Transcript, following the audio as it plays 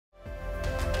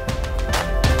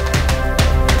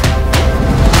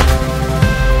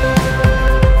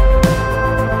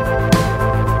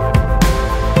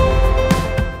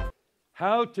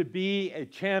How to be a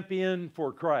champion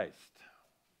for Christ.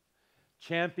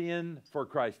 Champion for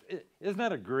Christ. Isn't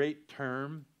that a great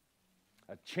term?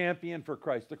 A champion for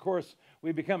Christ. Of course,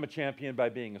 we become a champion by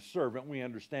being a servant. We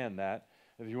understand that.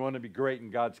 If you want to be great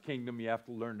in God's kingdom, you have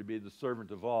to learn to be the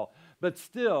servant of all. But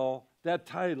still, that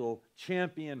title,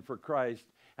 champion for Christ.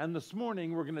 And this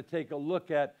morning, we're going to take a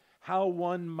look at how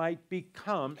one might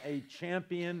become a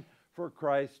champion for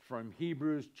Christ from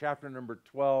Hebrews chapter number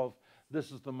 12.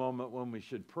 This is the moment when we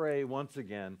should pray once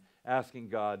again, asking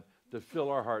God to fill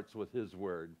our hearts with His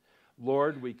Word.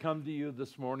 Lord, we come to you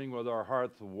this morning with our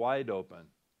hearts wide open.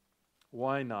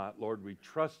 Why not, Lord? We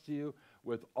trust you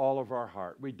with all of our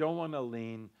heart. We don't want to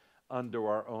lean unto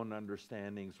our own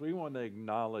understandings. We want to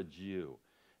acknowledge you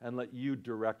and let you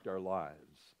direct our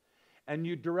lives. And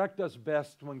you direct us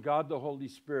best when God the Holy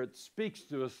Spirit speaks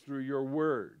to us through your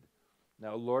word.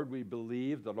 Now, Lord, we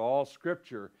believe that all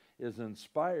Scripture is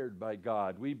inspired by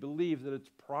God. We believe that it's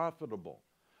profitable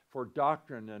for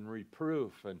doctrine and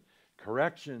reproof and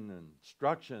correction and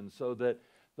instruction, so that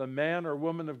the man or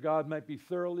woman of God might be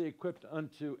thoroughly equipped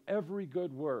unto every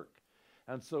good work.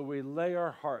 And so we lay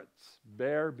our hearts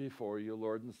bare before you,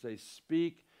 Lord, and say,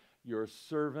 speak, your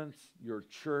servants, your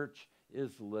church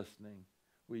is listening.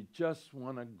 We just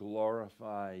want to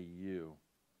glorify you.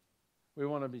 We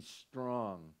want to be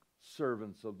strong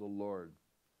servants of the Lord,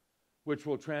 which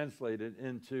will translate it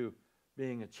into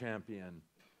being a champion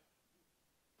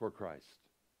for Christ.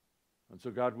 And so,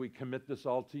 God, we commit this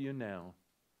all to you now.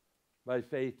 By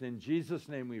faith, in Jesus'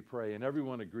 name we pray. And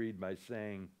everyone agreed by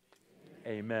saying,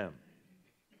 Amen.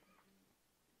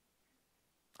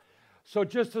 So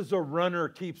just as a runner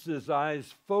keeps his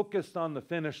eyes focused on the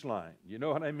finish line, you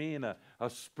know what I mean? A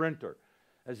sprinter.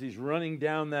 As he's running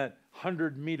down that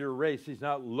 100-meter race, he's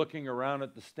not looking around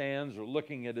at the stands or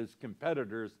looking at his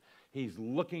competitors. He's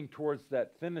looking towards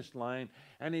that finish line,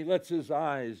 and he lets his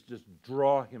eyes just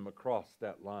draw him across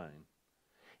that line.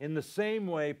 In the same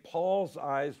way, Paul's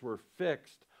eyes were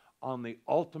fixed on the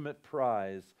ultimate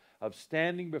prize of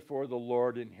standing before the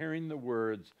Lord and hearing the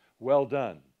words, "Well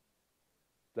done,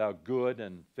 thou good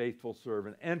and faithful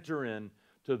servant. Enter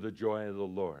into the joy of the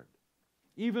Lord."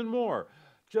 Even more,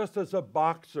 just as a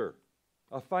boxer,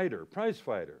 a fighter, prize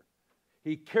fighter,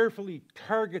 he carefully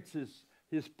targets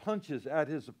his punches at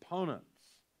his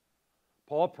opponents.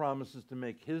 Paul promises to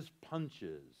make his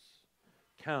punches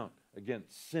count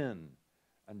against sin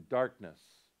and darkness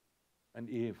and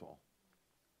evil.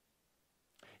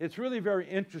 It's really very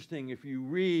interesting if you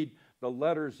read the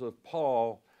letters of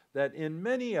Paul that in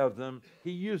many of them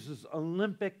he uses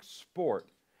Olympic sport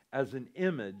as an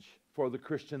image for the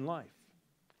Christian life.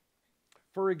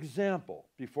 For example,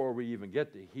 before we even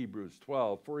get to Hebrews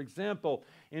 12, for example,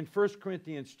 in 1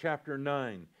 Corinthians chapter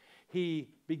 9, he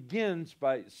begins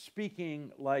by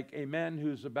speaking like a man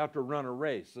who's about to run a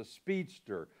race, a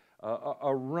speedster,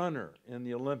 a runner in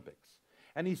the Olympics.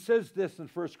 And he says this in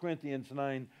 1 Corinthians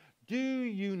 9, "Do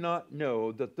you not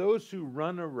know that those who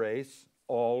run a race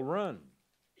all run,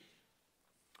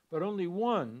 but only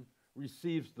one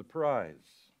receives the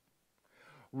prize?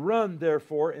 Run,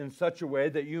 therefore, in such a way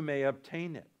that you may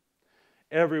obtain it.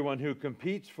 Everyone who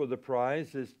competes for the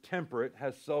prize is temperate,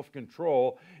 has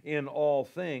self-control in all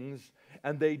things,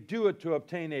 and they do it to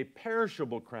obtain a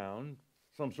perishable crown,"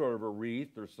 some sort of a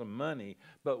wreath or some money,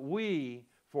 "but we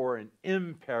for an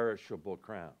imperishable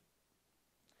crown."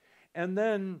 And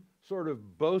then, sort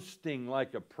of boasting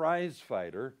like a prize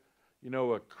fighter, you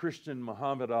know, a Christian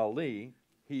Muhammad Ali,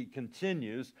 he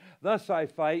continues, "Thus I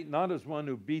fight not as one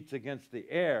who beats against the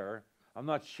air." I'm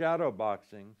not shadow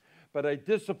boxing, "but I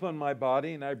discipline my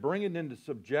body and I bring it into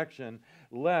subjection,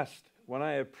 lest when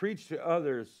I have preached to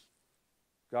others,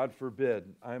 God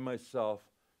forbid, I myself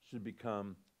should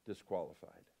become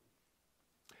disqualified."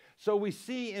 So we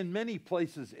see in many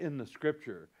places in the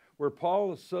Scripture where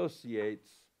Paul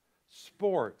associates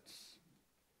sports,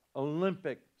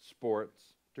 Olympic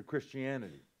sports, to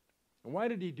Christianity. And why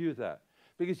did he do that?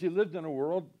 Because he lived in a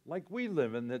world like we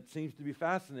live in that seems to be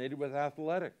fascinated with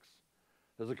athletics.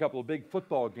 There's a couple of big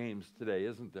football games today,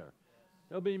 isn't there?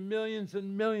 There'll be millions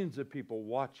and millions of people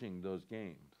watching those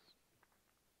games.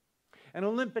 And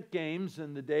Olympic Games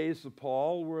in the days of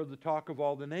Paul were the talk of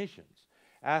all the nations.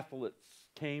 Athletes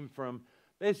came from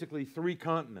basically 3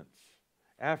 continents,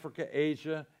 Africa,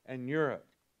 Asia, and Europe.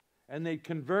 And they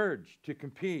converged to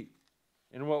compete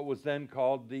in what was then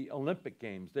called the Olympic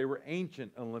Games. They were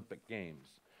ancient Olympic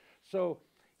Games. So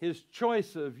his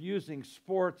choice of using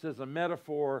sports as a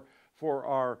metaphor for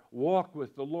our walk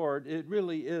with the Lord, it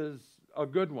really is a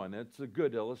good one. It's a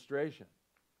good illustration.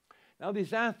 Now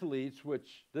these athletes,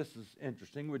 which this is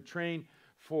interesting, would train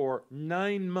for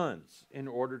 9 months in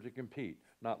order to compete.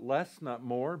 Not less, not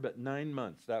more, but 9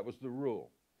 months. That was the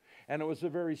rule. And it was a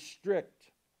very strict,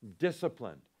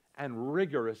 disciplined, and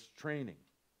rigorous training.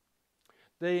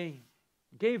 They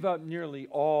gave up nearly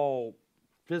all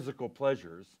physical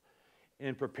pleasures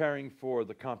in preparing for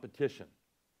the competition,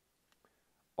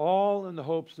 all in the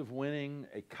hopes of winning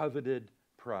a coveted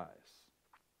prize.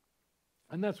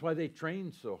 And that's why they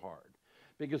trained so hard,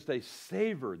 because they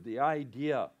savored the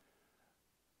idea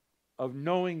of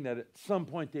knowing that at some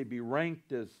point they'd be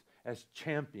ranked as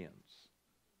champions.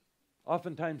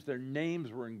 Oftentimes their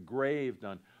names were engraved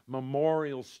on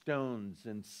memorial stones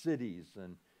in cities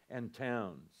and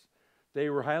towns. They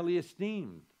were highly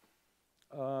esteemed.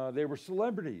 They were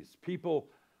celebrities. People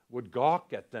would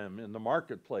gawk at them in the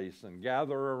marketplace and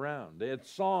gather around. They had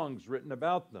songs written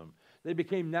about them. They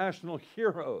became national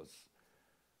heroes.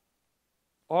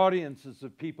 Audiences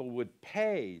of people would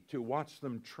pay to watch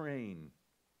them train.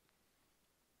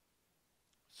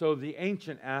 So the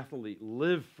ancient athlete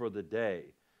lived for the day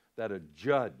that a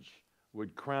judge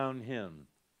would crown him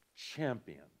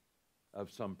champion of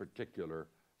some particular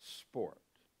sport.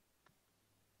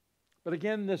 But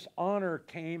again, this honor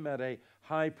came at a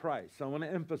high price. I want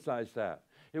to emphasize that.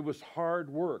 It was hard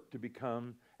work to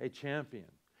become a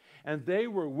champion. And they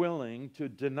were willing to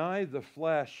deny the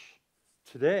flesh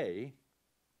today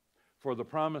for the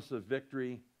promise of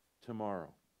victory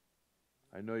tomorrow.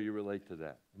 I know you relate to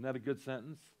that. Isn't that a good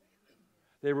sentence?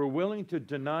 They were willing to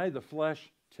deny the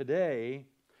flesh today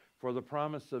for the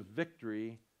promise of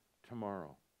victory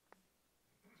tomorrow.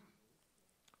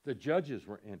 The judges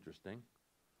were interesting.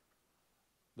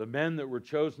 The men that were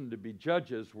chosen to be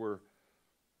judges were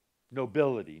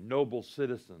nobility, noble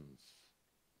citizens,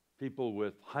 people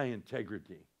with high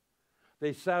integrity.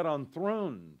 They sat on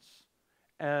thrones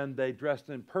and they dressed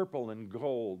in purple and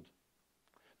gold.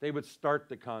 They would start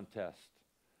the contest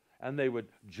and they would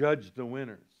judge the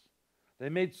winners. They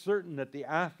made certain that the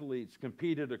athletes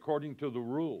competed according to the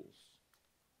rules.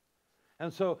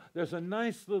 And so there's a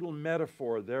nice little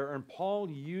metaphor there, and Paul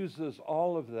uses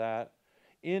all of that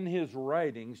in his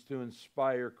writings to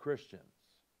inspire Christians.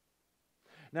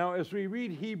 Now, as we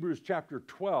read Hebrews chapter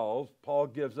 12, Paul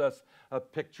gives us a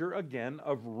picture again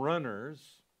of runners,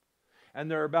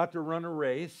 and they're about to run a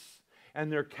race,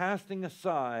 and they're casting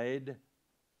aside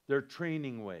their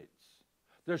training weights.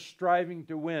 They're striving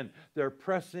to win. They're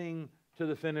pressing to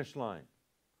the finish line,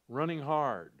 running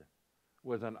hard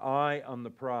with an eye on the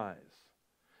prize.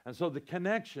 And so the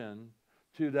connection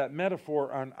to that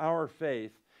metaphor on our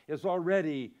faith is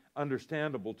already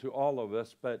understandable to all of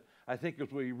us, but I think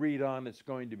as we read on, it's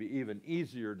going to be even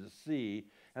easier to see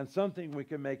and something we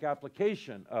can make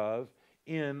application of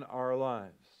in our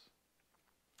lives.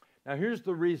 Now, here's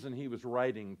the reason he was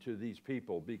writing to these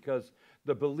people, because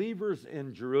the believers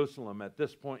in Jerusalem at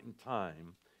this point in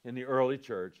time in the early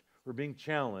church were being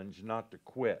challenged not to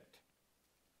quit.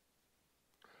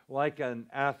 Like an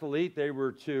athlete, they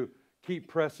were to keep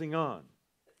pressing on,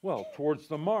 well, towards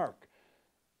the mark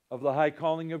of the high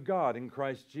calling of God in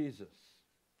Christ Jesus.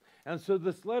 And so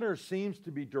this letter seems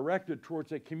to be directed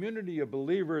towards a community of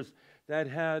believers that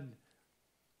had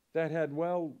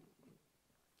well,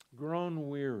 grown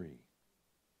weary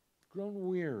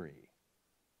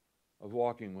of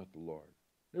walking with the Lord.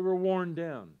 They were worn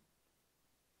down.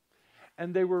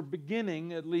 And they were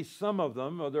beginning, at least some of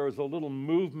them, there was a little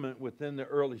movement within the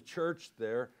early church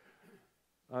there,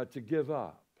 to give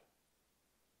up.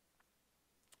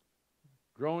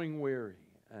 Growing weary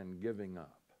and giving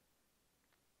up.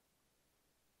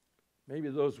 Maybe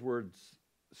those words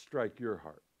strike your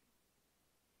heart.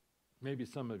 Maybe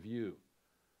some of you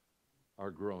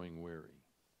are growing weary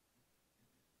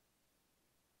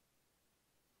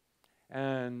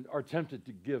and are tempted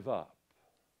to give up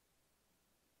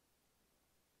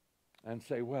and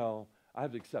say, well,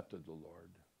 I've accepted the Lord.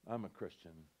 I'm a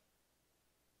Christian.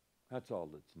 That's all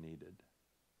that's needed.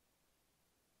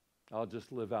 I'll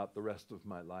just live out the rest of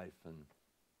my life and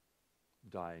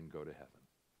die and go to heaven.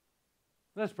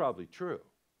 That's probably true.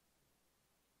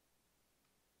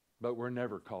 But we're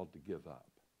never called to give up.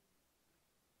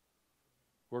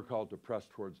 We're called to press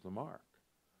towards the mark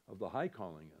of the high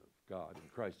calling of God in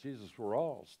Christ Jesus. We're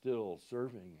all still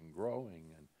serving and growing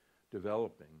and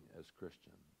developing as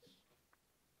Christians.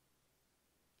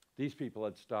 These people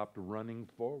had stopped running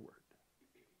forward.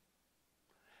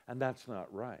 And that's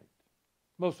not right.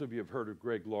 Most of you have heard of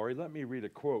Greg Laurie. Let me read a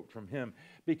quote from him.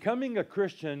 Becoming a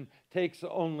Christian takes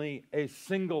only a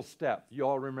single step. You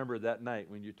all remember that night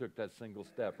when you took that single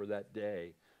step, or that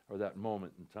day, or that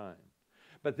moment in time.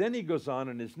 But then he goes on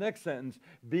in his next sentence,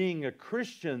 being a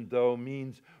Christian, though,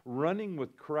 means running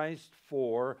with Christ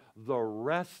for the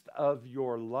rest of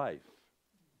your life.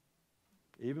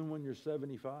 even when you're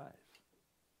 75,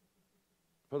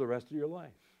 for the rest of your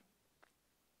life.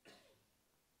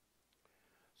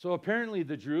 So apparently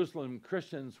the Jerusalem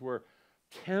Christians were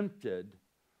tempted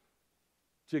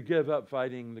to give up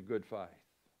fighting the good fight.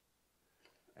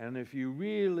 And if you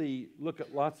really look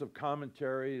at lots of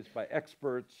commentaries by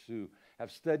experts who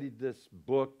have studied this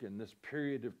book in this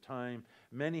period of time,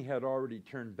 many had already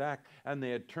turned back, and they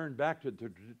had turned back to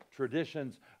the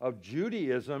traditions of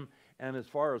Judaism. And as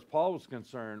far as Paul was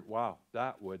concerned, wow,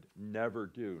 that would never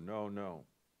do. No, no.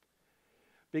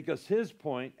 Because his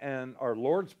point and our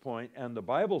Lord's point and the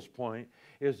Bible's point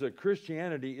is that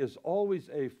Christianity is always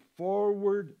a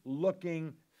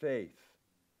forward-looking faith.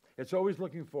 It's always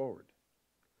looking forward.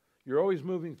 You're always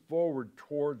moving forward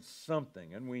towards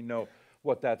something, and we know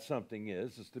what that something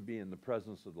is to be in the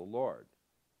presence of the Lord.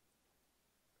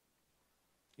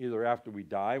 Either after we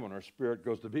die, when our spirit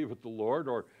goes to be with the Lord,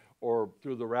 or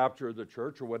through the rapture of the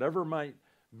church, or whatever might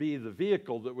be the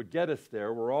vehicle that would get us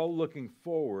there, we're all looking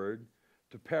forward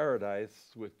to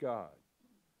paradise with God.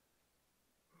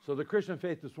 So the Christian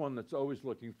faith is one that's always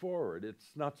looking forward.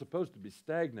 It's not supposed to be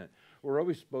stagnant. We're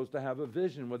always supposed to have a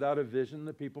vision. Without a vision,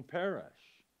 the people perish.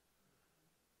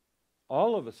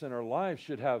 All of us in our lives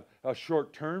should have a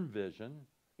short-term vision,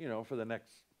 for the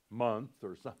next month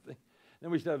or something.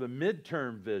 Then we should have a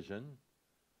mid-term vision,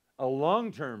 a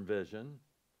long-term vision.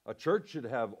 A church should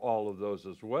have all of those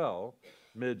as well,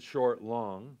 mid, short,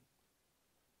 long.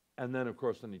 And then, of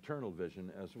course, an eternal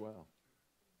vision as well.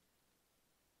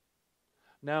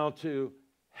 Now, to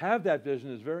have that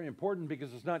vision is very important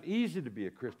because it's not easy to be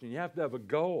a Christian. You have to have a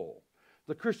goal.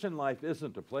 The Christian life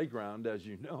isn't a playground, as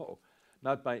you know,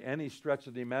 not by any stretch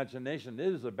of the imagination. It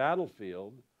is a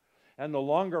battlefield. And the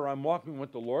longer I'm walking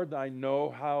with the Lord, I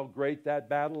know how great that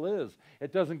battle is.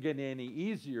 It doesn't get any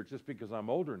easier just because I'm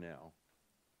older now.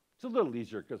 It's a little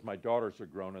easier because my daughters are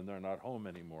grown and they're not home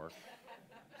anymore.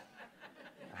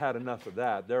 Had enough of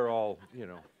that. They're all,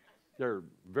 they're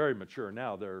very mature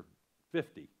now. They're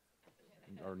 50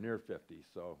 or near 50,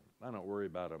 so I don't worry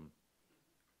about them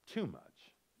too much.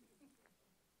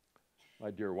 My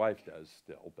dear wife does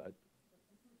still, but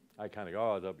I kind of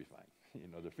go, oh, they'll be fine.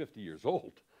 They're 50 years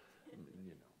old.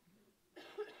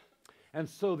 And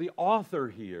so the author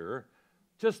here,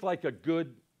 just like a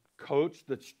good coach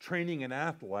that's training an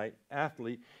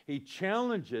athlete, he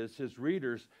challenges his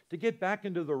readers to get back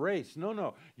into the race.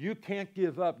 No, you can't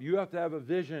give up. You have to have a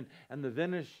vision, and the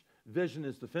vision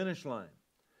is the finish line.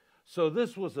 So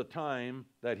this was a time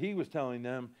that he was telling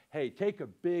them, hey, take a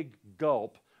big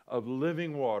gulp of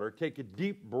living water, take a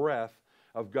deep breath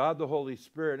of God the Holy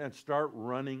Spirit, and start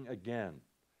running again.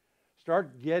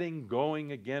 Start getting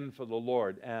going again for the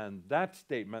Lord. And that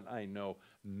statement I know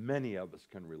many of us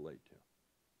can relate to.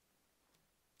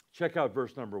 Check out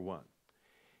verse number 1.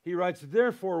 He writes,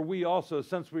 therefore we also,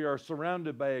 since we are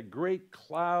surrounded by a great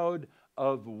cloud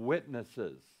of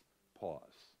witnesses, pause,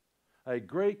 a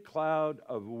great cloud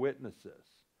of witnesses.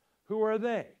 Who are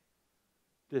they?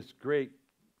 This great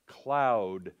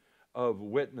cloud of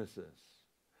witnesses.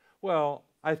 Well,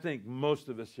 I think most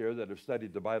of us here that have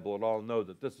studied the Bible at all know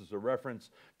that this is a reference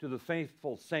to the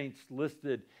faithful saints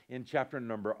listed in chapter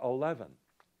number 11.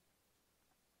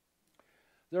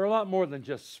 They're a lot more than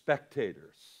just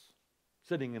spectators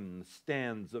sitting in the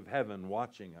stands of heaven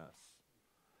watching us,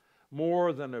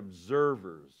 more than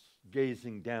observers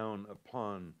gazing down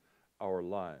upon our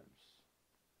lives.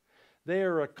 They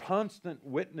are a constant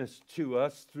witness to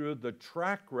us through the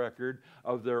track record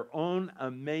of their own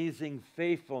amazing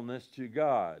faithfulness to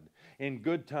God in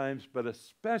good times, but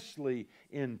especially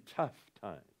in tough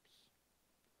times.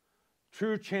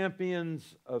 True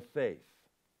champions of faith.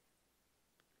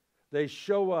 They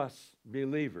show us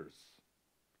believers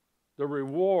the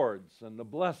rewards and the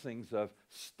blessings of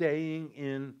staying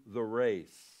in the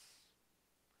race.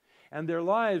 And their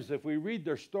lives, if we read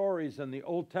their stories in the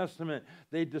Old Testament,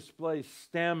 they display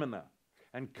stamina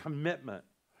and commitment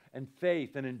and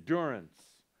faith and endurance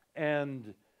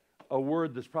and a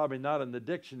word that's probably not in the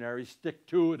dictionary,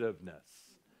 stick-to-itiveness.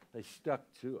 They stuck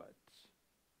to it.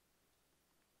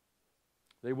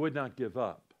 They would not give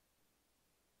up.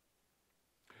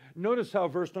 Notice how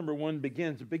verse number 1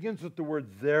 begins. It begins with the word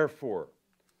therefore.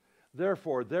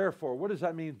 Therefore. What does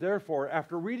that mean? Therefore,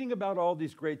 after reading about all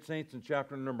these great saints in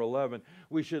chapter number 11,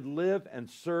 we should live and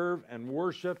serve and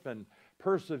worship and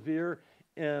persevere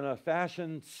in a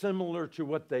fashion similar to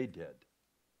what they did.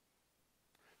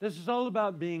 This is all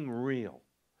about being real.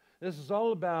 This is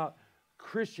all about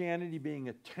Christianity being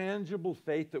a tangible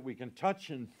faith that we can touch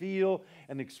and feel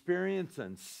and experience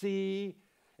and see.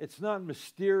 It's not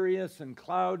mysterious and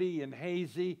cloudy and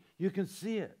hazy. You can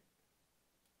see it.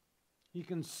 You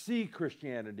can see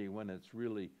Christianity when it's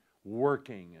really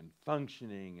working and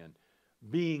functioning and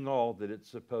being all that it's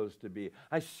supposed to be.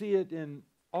 I see it in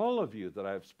all of you that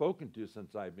I've spoken to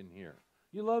since I've been here.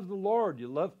 You love the Lord. You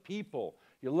love people.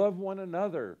 You love one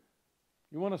another.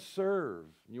 You want to serve.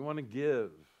 You want to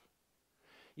give.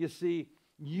 You see,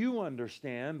 you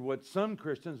understand what some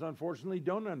Christians unfortunately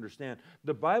don't understand.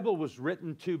 The Bible was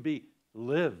written to be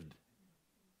lived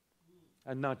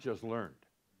and not just learned.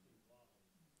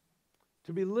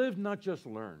 To be lived, not just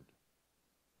learned.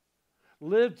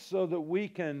 Lived so that we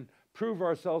can prove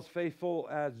ourselves faithful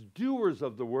as doers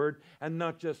of the word and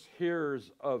not just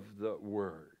hearers of the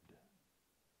word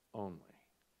only.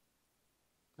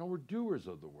 No, we're doers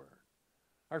of the word.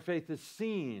 Our faith is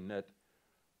seen at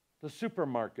the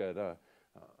supermarket,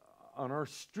 on our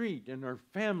street, in our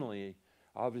family,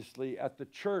 obviously at the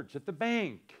church, at the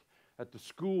bank, at the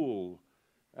school,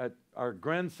 at our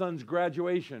grandson's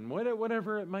graduation,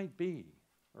 whatever it might be,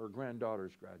 or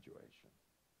granddaughter's graduation.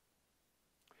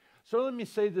 So let me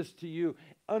say this to you,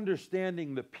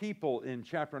 understanding the people in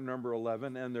chapter number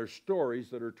 11 and their stories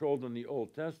that are told in the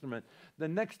Old Testament, the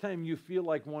next time you feel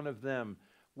like one of them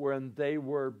when they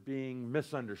were being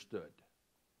misunderstood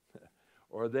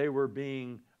or they were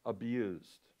being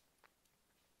abused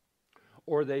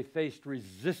or they faced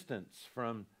resistance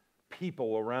from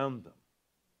people around them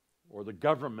or the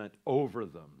government over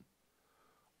them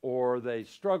or they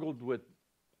struggled with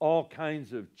all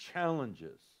kinds of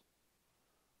challenges.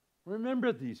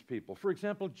 Remember these people. For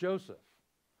example, Joseph.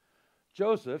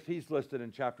 Joseph, he's listed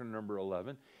in chapter number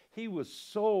 11. He was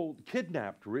sold,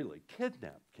 kidnapped.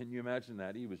 Can you imagine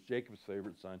that? He was Jacob's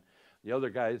favorite son. The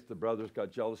other guys, the brothers,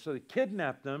 got jealous. So they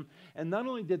kidnapped him. And not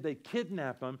only did they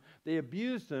kidnap him, they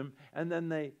abused him, and then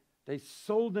they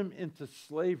sold him into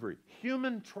slavery.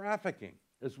 Human trafficking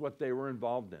is what they were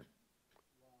involved in.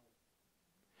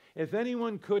 If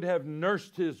anyone could have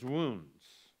nursed his wounds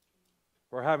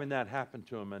for having that happen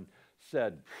to him and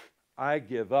said, I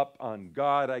give up on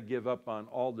God, I give up on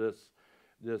all this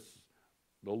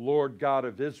the Lord God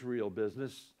of Israel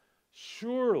business,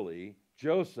 surely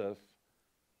Joseph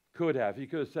could have. He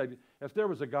could have said, if there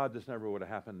was a God, this never would have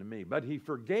happened to me. But he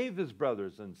forgave his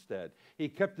brothers instead. He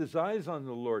kept his eyes on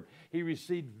the Lord. He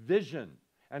received vision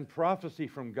and prophecy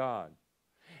from God.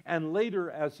 And later,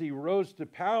 as he rose to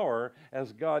power,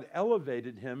 as God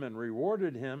elevated him and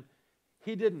rewarded him,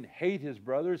 he didn't hate his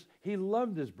brothers. He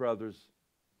loved his brothers,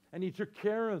 and he took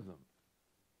care of them.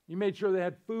 He made sure they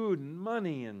had food and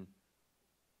money and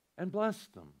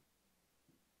blessed them.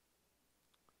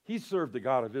 He served the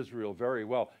God of Israel very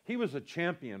well. He was a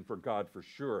champion for God for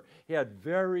sure. He had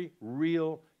very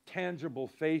real, tangible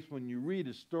faith. When you read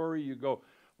his story, you go,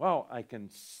 wow, I can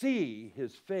see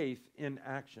his faith in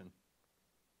action.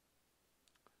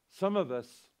 Some of us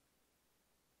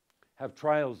have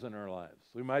trials in our lives.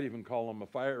 We might even call them a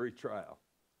fiery trial.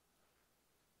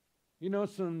 You know,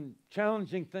 some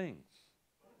challenging things.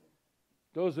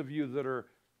 Those of you that are,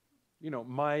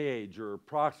 my age or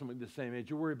approximately the same age,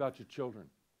 you worry about your children.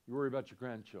 You worry about your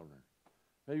grandchildren.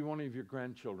 Maybe one of your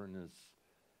grandchildren is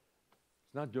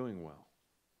not doing well.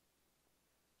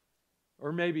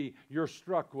 Or maybe you're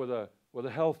struck with a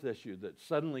health issue that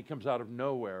suddenly comes out of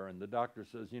nowhere and the doctor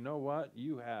says, you know what,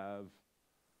 you have...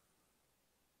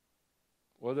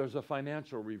 Or there's a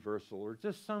financial reversal, or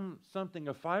just something,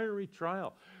 a fiery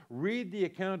trial. Read the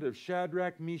account of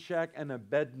Shadrach, Meshach, and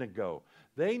Abednego.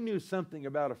 They knew something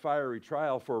about a fiery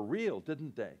trial for real,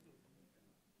 didn't they?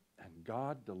 And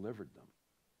God delivered them.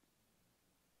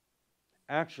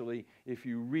 Actually, if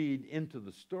you read into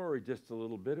the story just a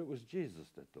little bit, it was Jesus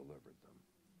that delivered them.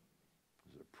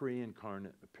 It was a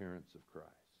pre-incarnate appearance of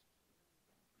Christ.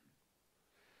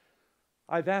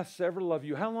 I've asked several of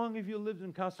you, how long have you lived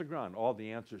in Casa Grande? All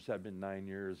the answers have been 9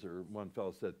 years, or one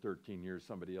fellow said 13 years,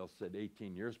 somebody else said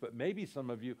 18 years, but maybe some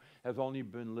of you have only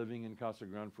been living in Casa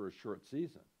Grande for a short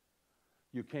season.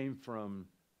 You came from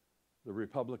the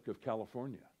Republic of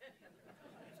California.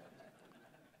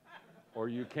 Or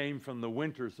you came from the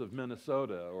winters of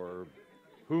Minnesota, or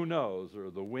who knows, or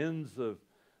the winds of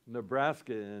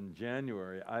Nebraska in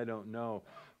January, I don't know.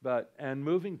 And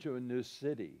moving to a new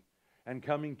city, and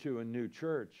coming to a new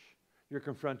church, you're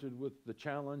confronted with the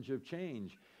challenge of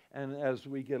change. And as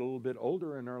we get a little bit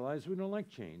older in our lives, we don't like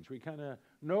change. We kind of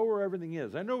know where everything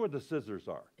is. I know where the scissors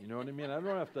are. You know what I mean?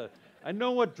 I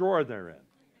know what drawer they're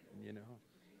in,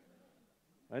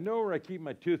 I know where I keep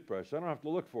my toothbrush. I don't have to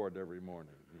look for it every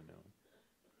morning,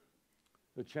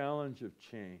 The challenge of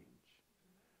change.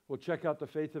 Well, check out the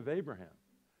faith of Abraham.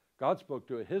 God spoke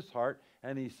to his heart,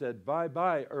 and he said,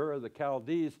 bye-bye, Ur of the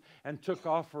Chaldees, and took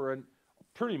off for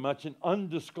pretty much an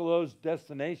undisclosed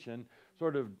destination,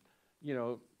 sort of,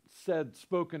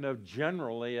 spoken of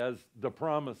generally as the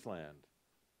promised land,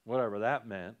 whatever that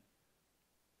meant.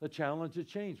 The challenge had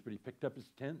changed, but he picked up his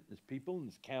tent, his people, and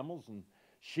his camels and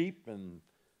sheep and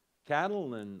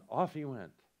cattle, and off he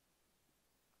went.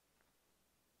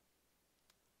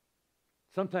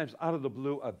 Sometimes out of the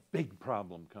blue, a big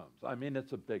problem comes. I mean,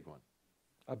 it's a big one.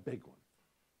 A big one.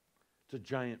 It's a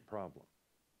giant problem.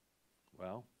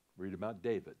 Well, read about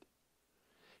David.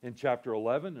 In chapter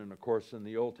 11, and of course in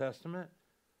the Old Testament,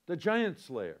 the giant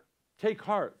slayer. Take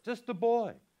heart, just a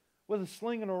boy with a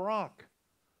sling and a rock,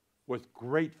 with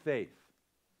great faith.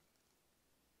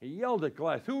 He yelled at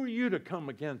Goliath, "Who are you to come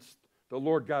against the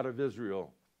Lord God of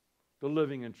Israel, the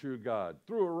living and true God?"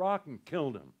 Threw a rock and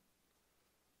killed him.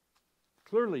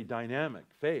 Clearly dynamic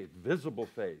faith, visible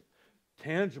faith,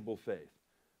 tangible faith.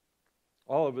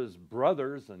 All of his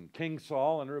brothers and King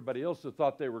Saul and everybody else who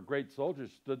thought they were great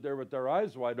soldiers stood there with their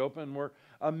eyes wide open and were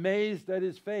amazed at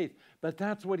his faith. But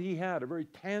that's what he had, a very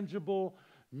tangible,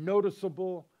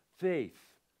 noticeable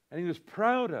faith. And he was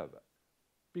proud of it.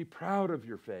 Be proud of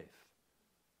your faith.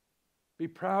 Be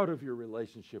proud of your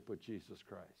relationship with Jesus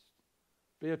Christ.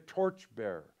 Be a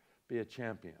torchbearer. Be a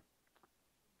champion.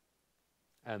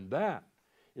 And that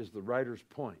is the writer's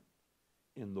point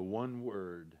in the one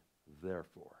word,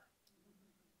 therefore.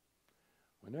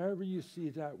 Whenever you see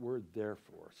that word,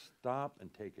 therefore, stop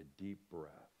and take a deep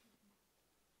breath.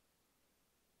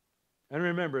 And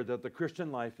remember that the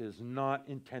Christian life is not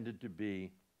intended to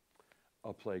be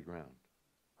a playground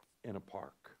in a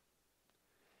park.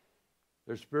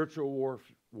 There's spiritual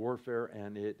warfare,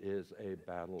 and it is a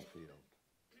battlefield.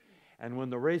 And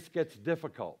when the race gets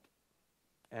difficult,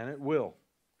 and it will,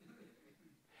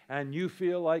 and you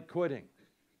feel like quitting,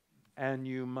 and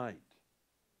you might.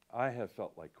 I have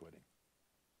felt like quitting.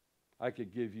 I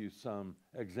could give you some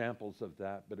examples of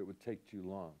that, but it would take too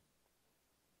long.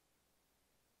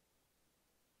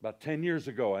 About 10 years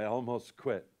ago, I almost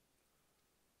quit.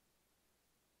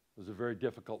 It was a very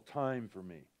difficult time for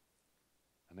me.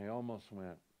 And I almost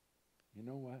went, you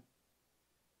know what?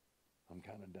 I'm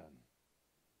kind of done.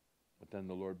 But then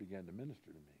the Lord began to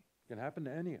minister to me. It can happen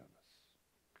to any of us.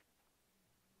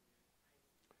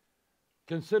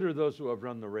 Consider those who have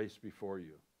run the race before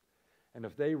you. And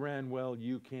if they ran well,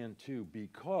 you can too,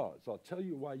 because I'll tell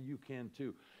you why you can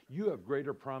too. You have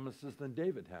greater promises than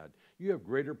David had. You have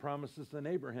greater promises than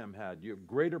Abraham had. You have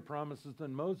greater promises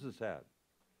than Moses had.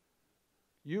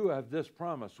 You have this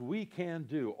promise. We can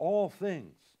do all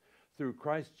things through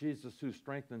Christ Jesus who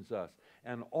strengthens us.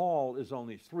 And all is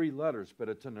only 3 letters, but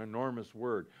it's an enormous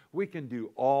word. We can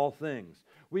do all things.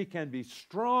 We can be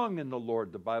strong in the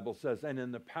Lord, the Bible says, and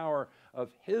in the power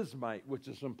of His might, which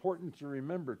is important to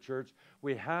remember, church.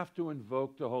 We have to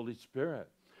invoke the Holy Spirit.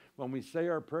 When we say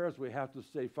our prayers, we have to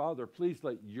say, Father, please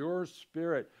let your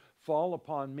Spirit fall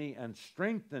upon me and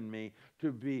strengthen me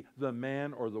to be the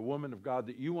man or the woman of God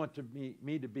that you want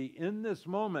me to be in this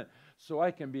moment, so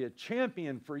I can be a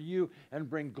champion for you and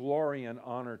bring glory and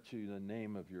honor to the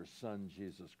name of your Son,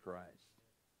 Jesus Christ.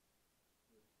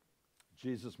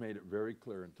 Jesus made it very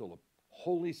clear, until the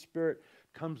Holy Spirit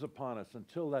comes upon us,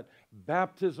 until that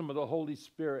baptism of the Holy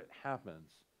Spirit happens,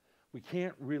 we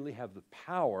can't really have the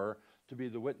power to be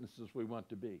the witnesses we want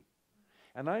to be.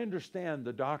 And I understand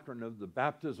the doctrine of the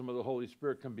baptism of the Holy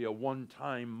Spirit can be a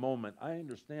one-time moment. I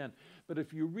understand. But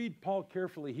if you read Paul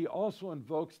carefully, he also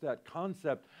invokes that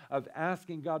concept of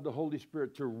asking God, the Holy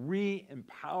Spirit, to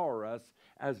re-empower us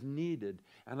as needed.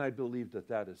 And I believe that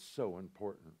that is so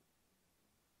important.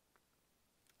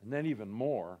 And then even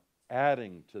more,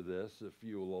 adding to this, if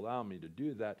you will allow me to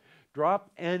do that,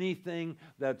 drop anything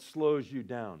that slows you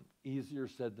down. Easier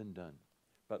said than done.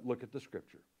 But look at the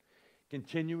scripture.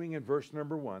 Continuing in verse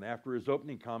number 1, after his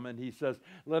opening comment, he says,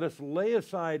 let us lay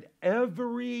aside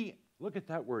every, look at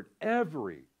that word,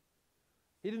 every.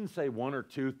 He didn't say 1 or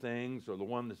 2 things or the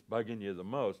one that's bugging you the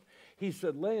most. He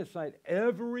said, lay aside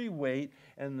every weight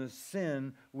and the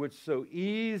sin which so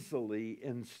easily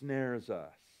ensnares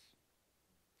us.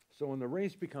 So when the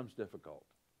race becomes difficult,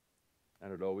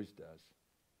 and it always does,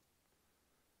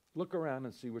 look around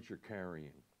and see what you're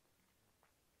carrying.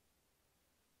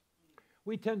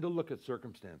 We tend to look at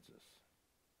circumstances,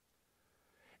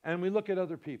 and we look at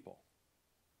other people.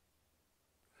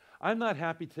 I'm not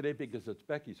happy today because it's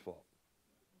Becky's fault.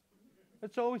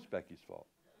 It's always Becky's fault.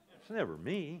 It's never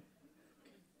me.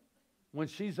 When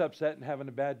she's upset and having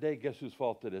a bad day, guess whose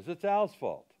fault it is? It's Al's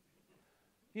fault.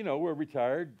 You know, we're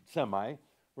retired, semi.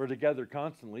 We're together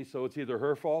constantly, so it's either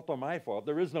her fault or my fault.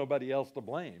 There is nobody else to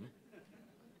blame.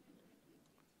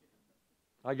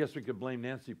 I guess we could blame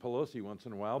Nancy Pelosi once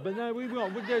in a while, but no, we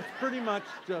won't. It's pretty much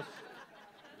just,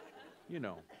 you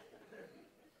know.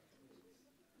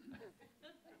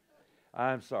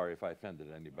 I'm sorry if I offended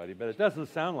anybody, but it doesn't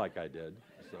sound like I did.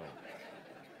 So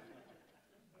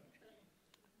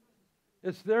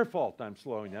it's their fault I'm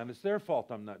slowing down. It's their fault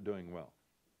I'm not doing well.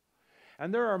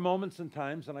 And there are moments and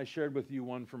times, and I shared with you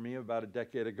one for me about a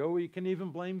decade ago, where you can even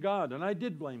blame God. And I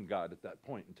did blame God at that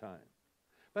point in time.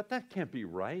 But that can't be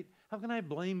right. How can I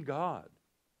blame God?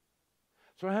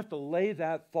 So I have to lay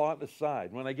that thought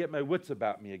aside. When I get my wits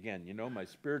about me again, you know, my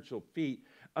spiritual feet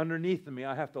underneath me,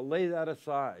 I have to lay that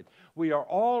aside. We are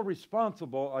all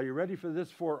responsible, are you ready for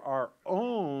this, for our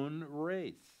own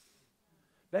race.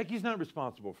 Becky's not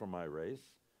responsible for my race.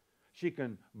 She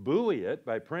can buoy it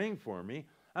by praying for me,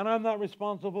 and I'm not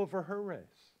responsible for her race.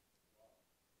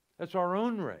 That's our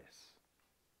own race.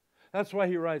 That's why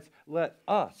he writes, let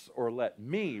us, or let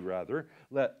me rather,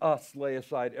 let us lay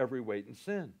aside every weight and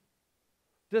sin.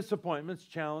 Disappointments,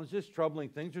 challenges, troubling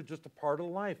things are just a part of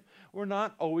life. We're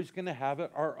not always going to have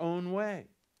it our own way.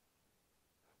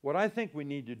 What I think we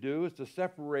need to do is to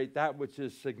separate that which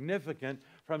is significant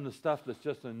from the stuff that's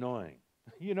just annoying.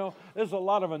 You know, there's a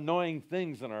lot of annoying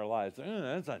things in our lives.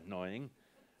 That's annoying.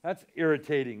 That's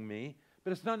irritating me.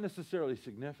 But it's not necessarily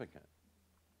significant.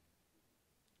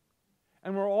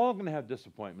 And we're all going to have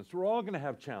disappointments. We're all going to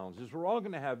have challenges. We're all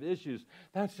going to have issues.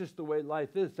 That's just the way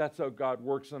life is. That's how God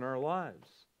works in our lives.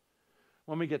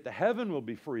 When we get to heaven, we'll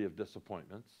be free of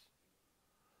disappointments.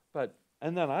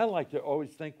 And then I like to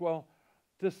always think, well,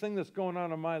 this thing that's going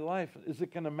on in my life, is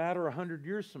it going to matter 100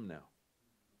 years from now?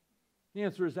 The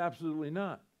answer is absolutely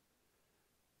not.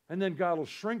 And then God will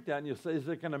shrink that and you'll say, is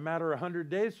it going to matter 100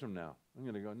 days from now? I'm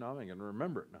going to go, no, I'm going to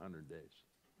remember it in 100 days.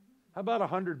 How about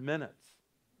 100 minutes?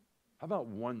 How about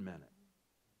 1 minute?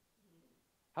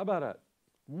 How about a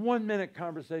 1-minute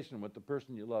conversation with the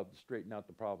person you love to straighten out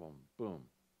the problem? Boom.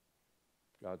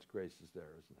 God's grace is there,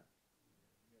 isn't it?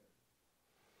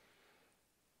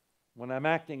 When I'm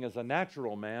acting as a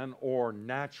natural man or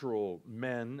natural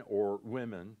men or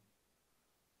women,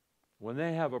 when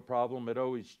they have a problem, it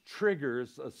always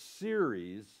triggers a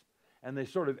series, and they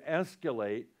sort of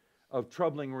escalate, of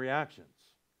troubling reactions.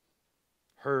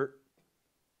 Hurt,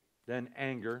 then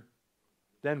anger,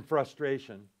 then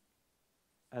frustration,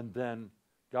 and then,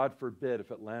 God forbid,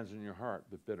 if it lands in your heart,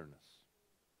 the bitterness.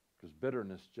 Because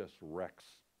bitterness just wrecks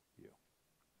you.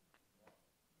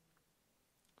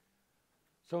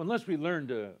 So unless we learn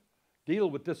to deal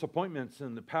with disappointments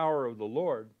in the power of the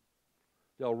Lord,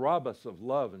 they'll rob us of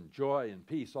love and joy and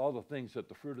peace, all the things that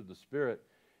the fruit of the Spirit,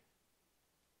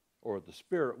 or the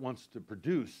Spirit, wants to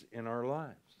produce in our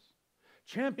lives.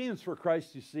 Champions for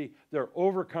Christ, you see, they're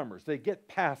overcomers. They get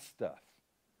past stuff.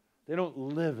 They don't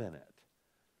live in it.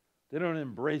 They don't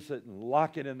embrace it and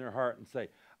lock it in their heart and say,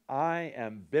 I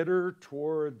am bitter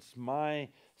towards my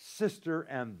sister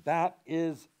and that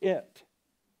is it.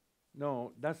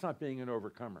 No, that's not being an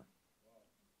overcomer.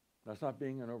 That's not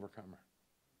being an overcomer.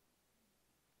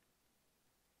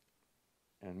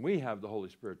 And we have the Holy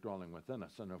Spirit dwelling within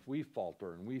us. And if we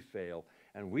falter and we fail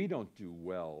and we don't do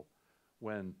well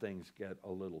when things get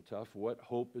a little tough, what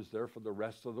hope is there for the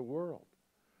rest of the world?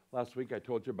 Last week I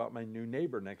told you about my new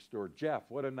neighbor next door, Jeff.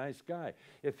 What a nice guy.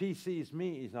 If he sees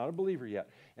me, he's not a believer yet,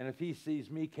 and if he sees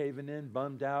me caving in,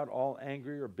 bummed out, all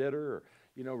angry or bitter, or,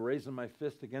 you know, raising my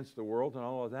fist against the world and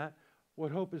all of that,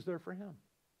 what hope is there for him?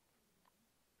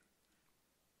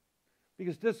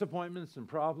 Because disappointments and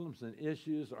problems and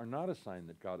issues are not a sign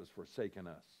that God has forsaken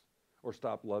us or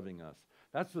stopped loving us.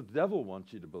 That's what the devil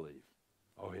wants you to believe.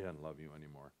 Oh, he doesn't love you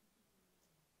anymore.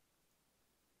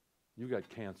 You got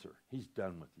cancer. He's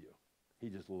done with you. He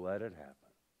just let it happen.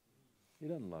 He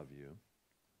doesn't love you.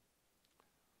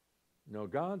 No,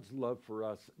 God's love for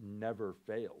us never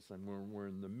fails. And when we're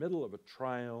in the middle of a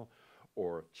trial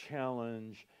or a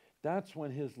challenge, that's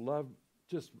when his love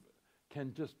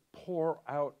can just pour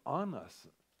out on us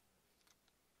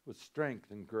with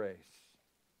strength and grace.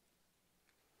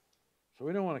 So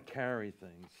we don't want to carry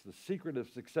things. The secret of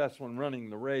success when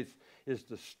running the race is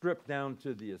to strip down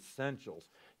to the essentials.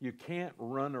 You can't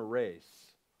run a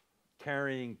race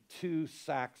carrying 2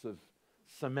 sacks of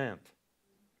cement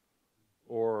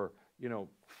or,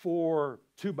 4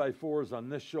 2x4s on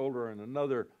this shoulder and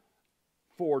another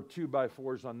 4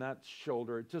 2x4s on that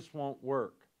shoulder. It just won't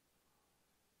work.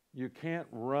 You can't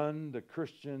run the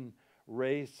Christian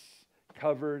race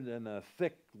covered in a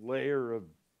thick layer of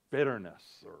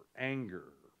bitterness or anger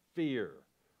or fear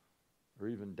or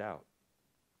even doubt.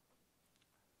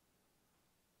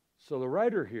 So the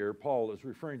writer here, Paul, is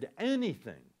referring to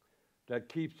anything that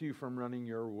keeps you from running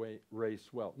your race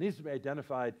well. It needs to be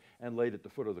identified and laid at the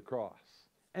foot of the cross.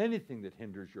 Anything that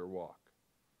hinders your walk.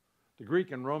 The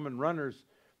Greek and Roman runners,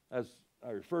 as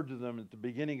I referred to them at the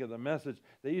beginning of the message.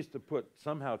 They used to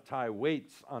somehow tie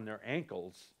weights on their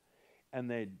ankles, and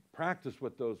they'd practice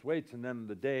with those weights, and then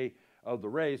the day of the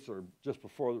race, or just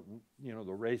before,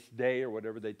 the race day or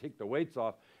whatever, they'd take the weights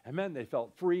off, and then they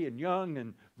felt free and young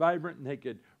and vibrant, and they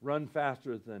could run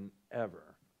faster than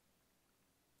ever.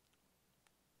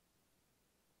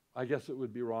 I guess it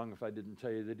would be wrong if I didn't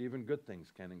tell you that even good things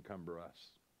can encumber us.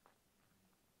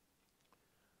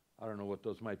 I don't know what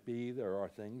those might be. There are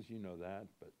things, you know that,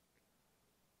 but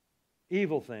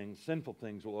evil things, sinful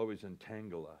things will always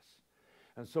entangle us.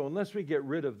 And so unless we get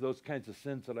rid of those kinds of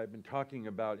sins that I've been talking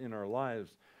about in our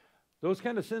lives, those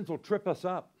kind of sins will trip us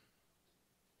up.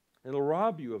 It'll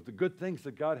rob you of the good things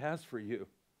that God has for you.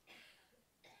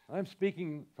 I'm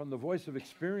speaking from the voice of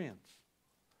experience.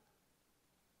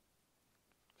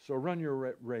 So run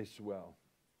your race well.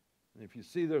 And if you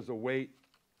see there's a weight,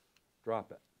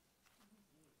 drop it.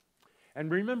 And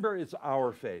remember, it's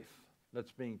our faith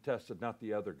that's being tested, not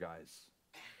the other guys.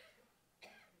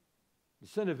 The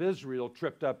sin of Israel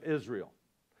tripped up Israel.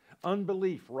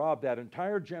 Unbelief robbed that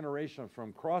entire generation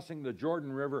from crossing the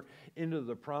Jordan River into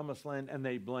the promised land, and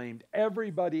they blamed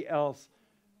everybody else.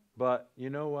 But you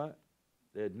know what?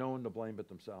 They had no one to blame but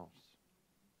themselves.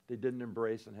 They didn't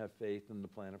embrace and have faith in the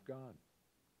plan of God.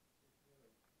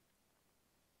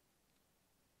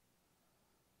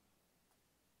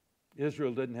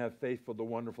 Israel didn't have faith for the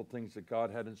wonderful things that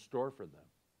God had in store for them.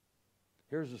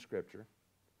 Here's the scripture.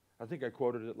 I think I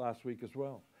quoted it last week as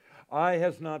well. Eye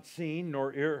has not seen,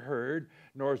 nor ear heard,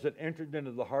 nor has it entered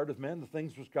into the heart of man the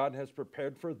things which God has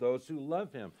prepared for those who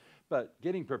love him. But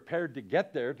getting prepared to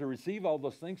get there, to receive all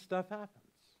those things, stuff happens.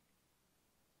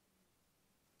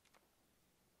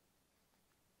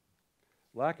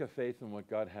 Lack of faith in what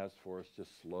God has for us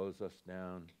just slows us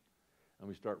down, and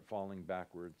we start falling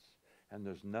backwards. And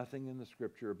there's nothing in the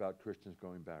scripture about Christians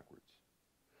going backwards.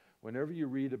 Whenever you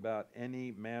read about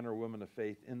any man or woman of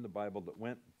faith in the Bible that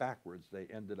went backwards, they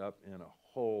ended up in a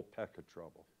whole peck of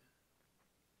trouble.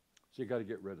 So you got to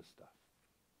get rid of stuff.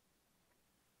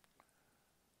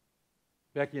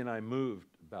 Becky and I moved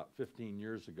about 15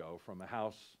 years ago from a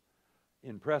house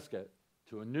in Prescott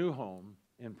to a new home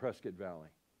in Prescott Valley.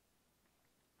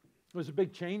 It was a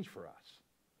big change for us.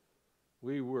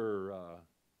 We were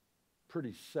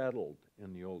pretty settled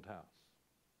in the old house.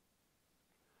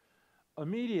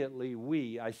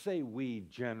 Immediately I say we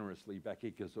generously, Becky,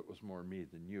 because it was more me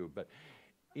than you, but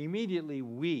immediately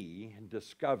we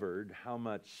discovered how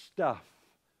much stuff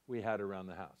we had around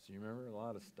the house. You remember? A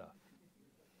lot of stuff.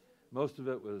 Most of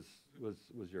it was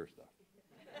your stuff.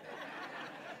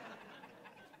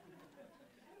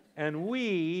 And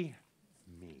me,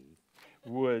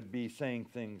 would be saying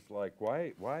things like,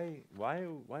 why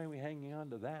are we hanging on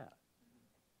to that?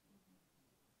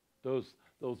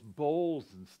 Those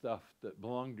bowls and stuff that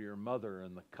belong to your mother,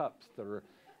 and the cups that are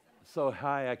so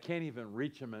high I can't even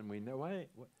reach them, and we know,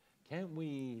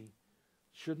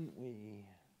 shouldn't we?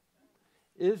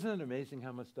 Isn't it amazing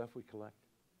how much stuff we collect?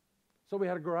 So we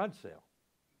had a garage sale.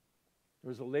 There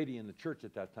was a lady in the church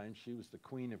at that time. She was the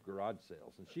queen of garage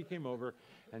sales, and she came over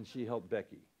and she helped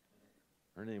Becky.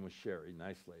 Her name was Sherry,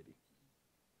 nice lady.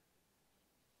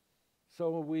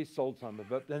 So we sold some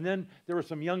of it. And then there were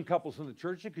some young couples in the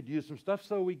church that could use some stuff,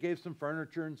 so we gave some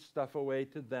furniture and stuff away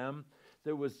to them.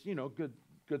 There was,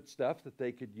 good stuff that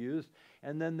they could use.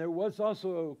 And then there was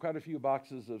also quite a few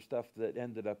boxes of stuff that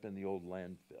ended up in the old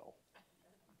landfill.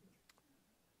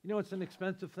 It's an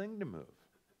expensive thing to move.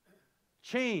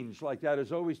 Change like that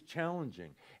is always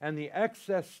challenging. And the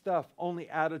excess stuff only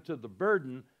added to the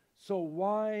burden, so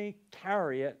why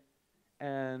carry it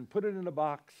and put it in a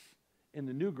box in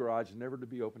the new garage, never to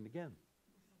be opened again?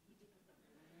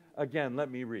 Again, let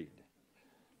me read.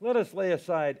 Let us lay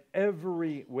aside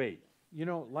every weight.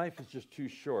 Life is just too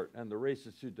short, and the race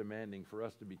is too demanding for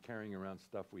us to be carrying around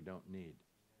stuff we don't need.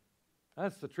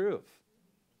 That's the truth.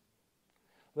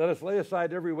 Let us lay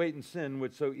aside every weight and sin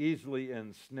which so easily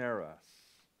ensnare us.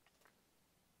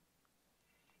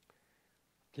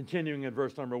 Continuing in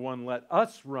verse number 1, let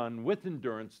us run with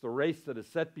endurance the race that is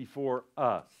set before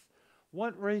us.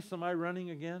 What race am I running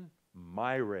again?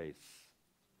 My race.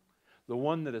 The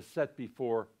one that is set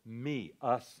before me.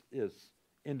 Us is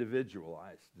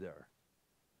individualized there.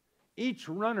 Each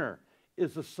runner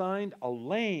is assigned a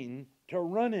lane to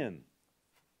run in.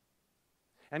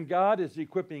 And God is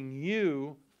equipping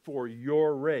you for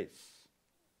your race.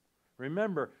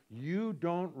 Remember, you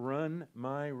don't run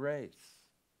my race,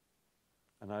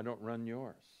 and I don't run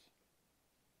yours.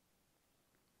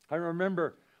 I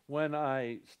remember when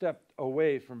I stepped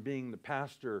away from being the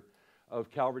pastor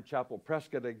of Calvary Chapel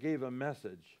Prescott, I gave a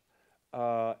message.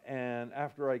 And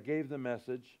after I gave the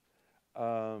message,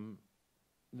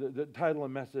 the title of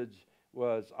the message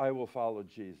was, I Will Follow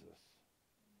Jesus.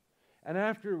 And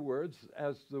afterwards,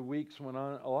 as the weeks went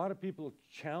on, a lot of people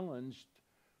challenged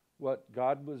what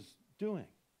God was doing.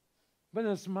 But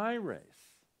it's my race.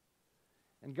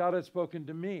 And God had spoken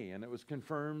to me, and it was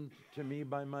confirmed to me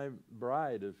by my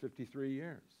bride of 53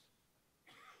 years.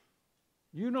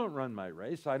 You don't run my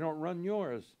race, I don't run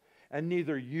yours. And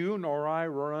neither you nor I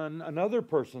run another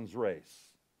person's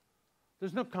race.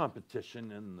 There's no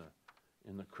competition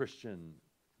in the Christian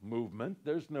movement.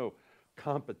 There's no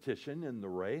competition in the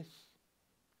race.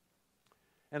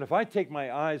 And if I take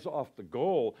my eyes off the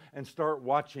goal and start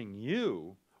watching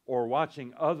you or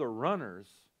watching other runners,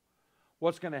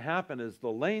 what's going to happen is the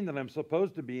lane that I'm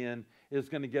supposed to be in is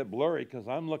going to get blurry because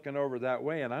I'm looking over that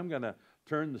way, and I'm going to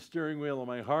turn the steering wheel of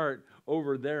my heart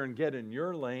over there and get in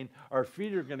your lane. Our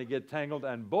feet are going to get tangled,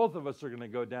 and both of us are going to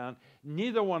go down.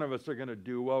 Neither one of us are going to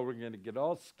do well. We're going to get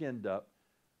all skinned up,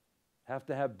 have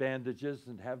to have bandages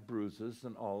and have bruises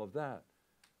and all of that.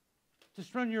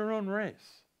 Just run your own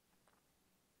race.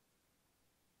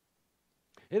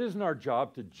 It isn't our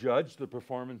job to judge the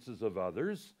performances of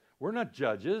others. We're not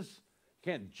judges.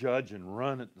 You can't judge and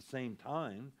run at the same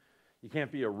time. You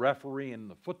can't be a referee in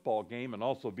the football game and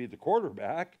also be the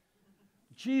quarterback.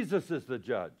 Jesus is the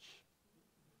judge.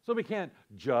 So we can't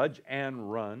judge and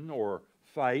run or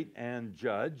fight and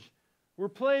judge. We're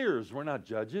players. We're not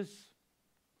judges.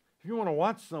 If you want to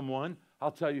watch someone,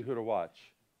 I'll tell you who to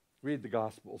watch. Read the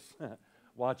Gospels.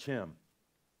 Watch him.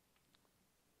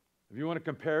 If you want to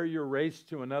compare your race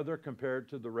to another, compare it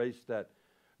to the race that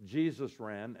Jesus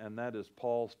ran, and that is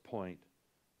Paul's point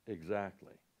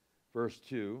exactly. Verse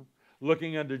 2,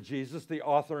 looking unto Jesus, the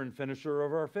author and finisher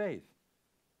of our faith.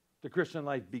 The Christian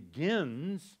life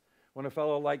begins when a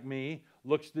fellow like me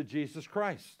looks to Jesus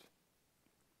Christ.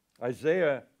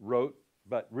 Isaiah wrote,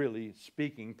 but really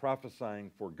speaking, prophesying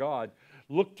for God,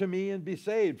 look to me and be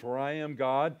saved, for I am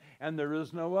God and there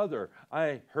is no other.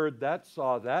 I heard that,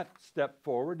 saw that, stepped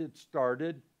forward. It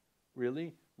started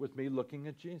really with me looking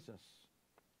at Jesus.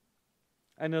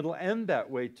 And it'll end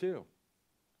that way too.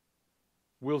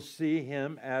 We'll see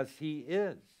him as he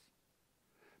is.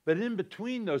 But in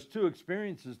between those two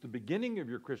experiences, the beginning of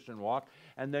your Christian walk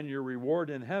and then your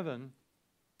reward in heaven,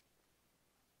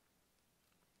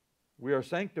 we are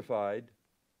sanctified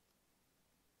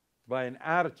by an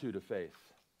attitude of faith.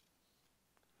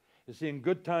 You see, in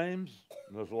good times,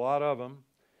 and there's a lot of them,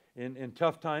 in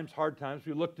tough times, hard times,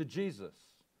 we look to Jesus.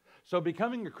 So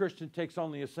becoming a Christian takes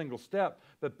only a single step,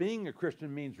 but being a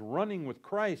Christian means running with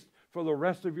Christ for the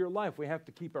rest of your life. We have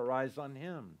to keep our eyes on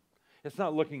him. It's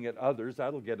not looking at others.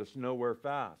 That'll get us nowhere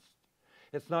fast.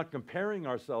 It's not comparing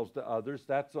ourselves to others.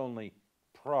 That's only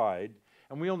pride.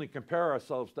 And we only compare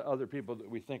ourselves to other people that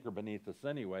we think are beneath us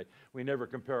anyway. We never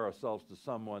compare ourselves to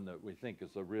someone that we think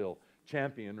is a real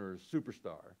champion or a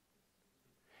superstar.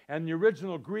 And the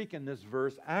original Greek in this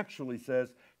verse actually says,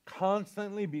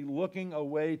 constantly be looking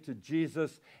away to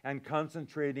Jesus and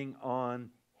concentrating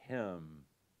on him.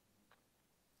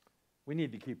 We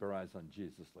need to keep our eyes on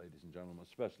Jesus, ladies and gentlemen,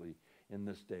 especially in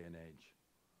this day and age.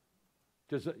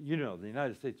 Because, you know, the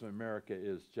United States of America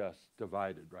is just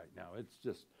divided right now.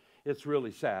 It's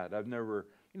really sad.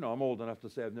 I'm old enough to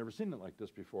say I've never seen it like this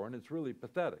before, and it's really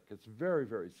pathetic. It's very,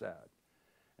 very sad.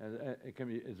 And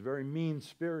it's very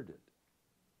mean-spirited.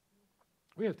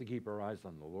 We have to keep our eyes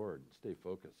on the Lord and stay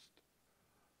focused.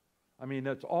 I mean,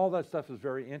 all that stuff is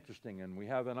very interesting, and we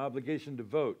have an obligation to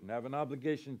vote and have an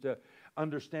obligation to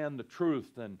understand the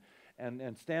truth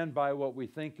and stand by what we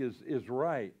think is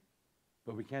right,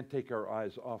 but we can't take our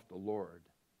eyes off the Lord.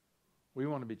 We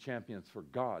want to be champions for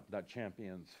God, not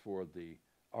champions for the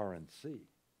RNC.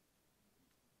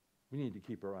 We need to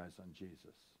keep our eyes on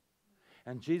Jesus.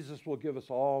 And Jesus will give us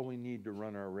all we need to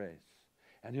run our race,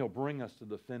 and he'll bring us to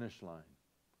the finish line.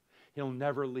 He'll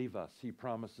never leave us. He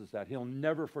promises that. He'll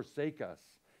never forsake us.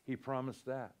 He promised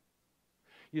that.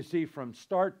 You see, from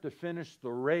start to finish,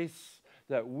 the race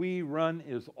that we run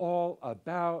is all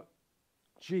about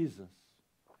Jesus.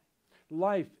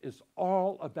 Life is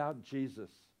all about Jesus.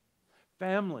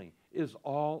 Family is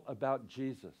all about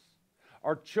Jesus.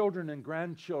 Our children and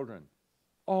grandchildren,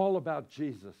 all about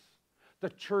Jesus. The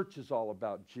church is all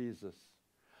about Jesus.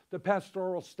 The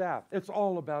pastoral staff, it's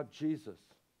all about Jesus.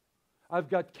 I've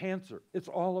got cancer. It's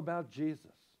all about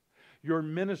Jesus. Your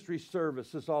ministry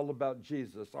service is all about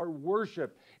Jesus. Our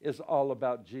worship is all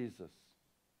about Jesus.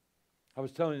 I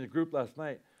was telling the group last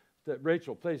night that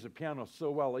Rachel plays the piano so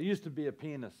well. I used to be a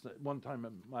pianist at one time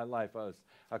in my life. I was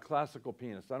a classical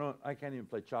pianist. I can't even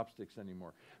play chopsticks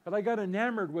anymore. But I got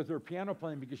enamored with her piano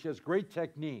playing because she has great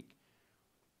technique.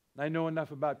 I know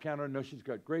enough about piano to know she's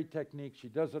got great technique. She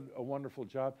does a wonderful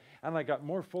job. And I got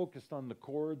more focused on the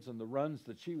chords and the runs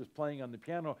that she was playing on the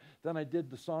piano than I did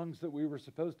the songs that we were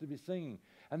supposed to be singing.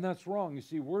 And that's wrong. You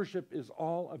see, worship is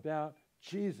all about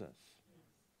Jesus.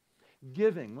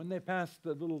 Giving, when they pass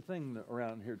the little thing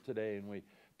around here today and we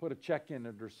put a check in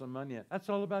it or some money in, that's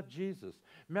all about Jesus.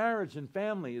 Marriage and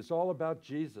family is all about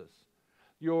Jesus.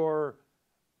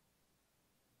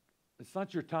 It's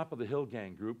not your top of the hill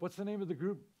gang group. What's the name of the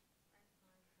group?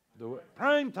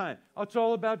 Prime time. Oh, it's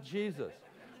all about Jesus.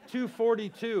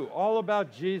 242, all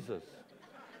about Jesus.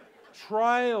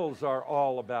 Trials are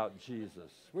all about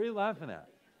Jesus. What are you laughing at?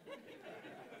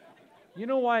 You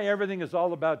know why everything is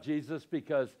all about Jesus?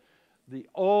 Because the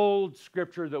old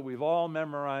scripture that we've all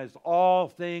memorized, all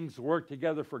things work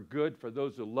together for good for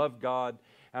those who love God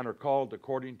and are called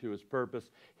according to his purpose.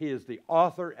 He is the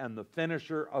author and the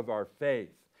finisher of our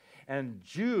faith. And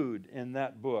Jude in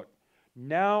that book,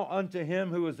 now unto him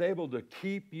who is able to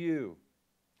keep you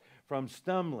from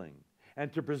stumbling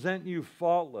and to present you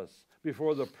faultless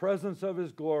before the presence of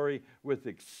his glory with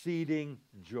exceeding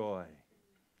joy.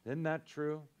 Isn't that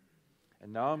true?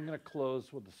 And now I'm going to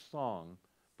close with a song,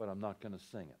 but I'm not going to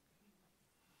sing it.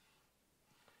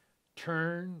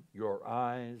 Turn your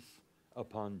eyes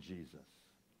upon Jesus.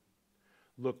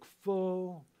 Look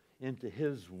full into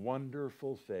his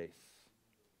wonderful face,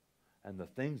 and the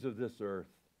things of this earth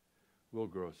will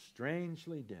grow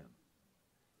strangely dim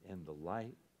in the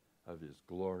light of his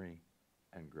glory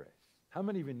and grace. How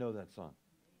many of you know that song?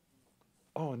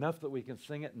 Oh, enough that we can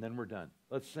sing it and then we're done.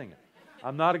 Let's sing it.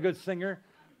 I'm not a good singer.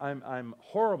 I'm a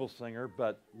horrible singer,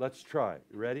 but let's try.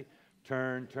 You ready?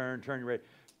 Turn, you ready?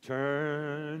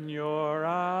 Turn your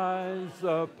eyes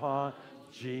upon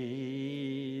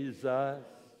Jesus.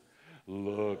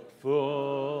 Look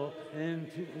full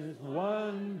into his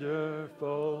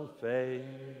wonderful face,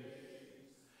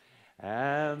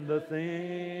 and the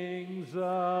things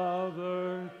of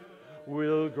earth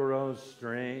will grow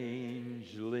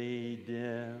strangely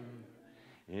dim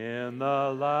in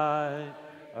the light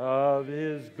of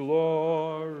his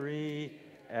glory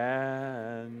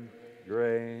and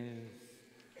grace.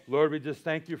 Lord, we just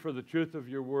thank you for the truth of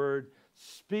your word.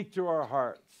 Speak to our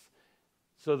hearts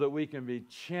so that we can be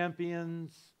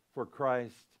champions for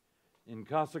Christ in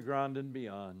Casa Grande and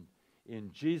beyond.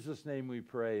 In Jesus' name we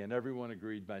pray, and everyone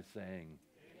agreed by saying,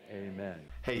 Amen.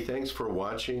 Hey, thanks for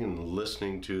watching and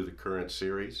listening to the current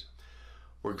series.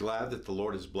 We're glad that the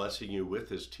Lord is blessing you with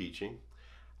this teaching.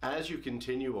 As you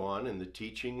continue on in the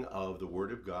teaching of the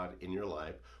Word of God in your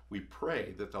life, we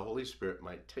pray that the Holy Spirit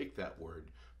might take that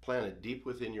Word, plant it deep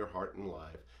within your heart and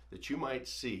life, that you might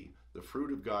see the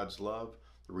fruit of God's love,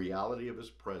 the reality of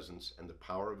his presence, and the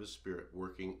power of his Spirit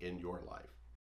working in your life.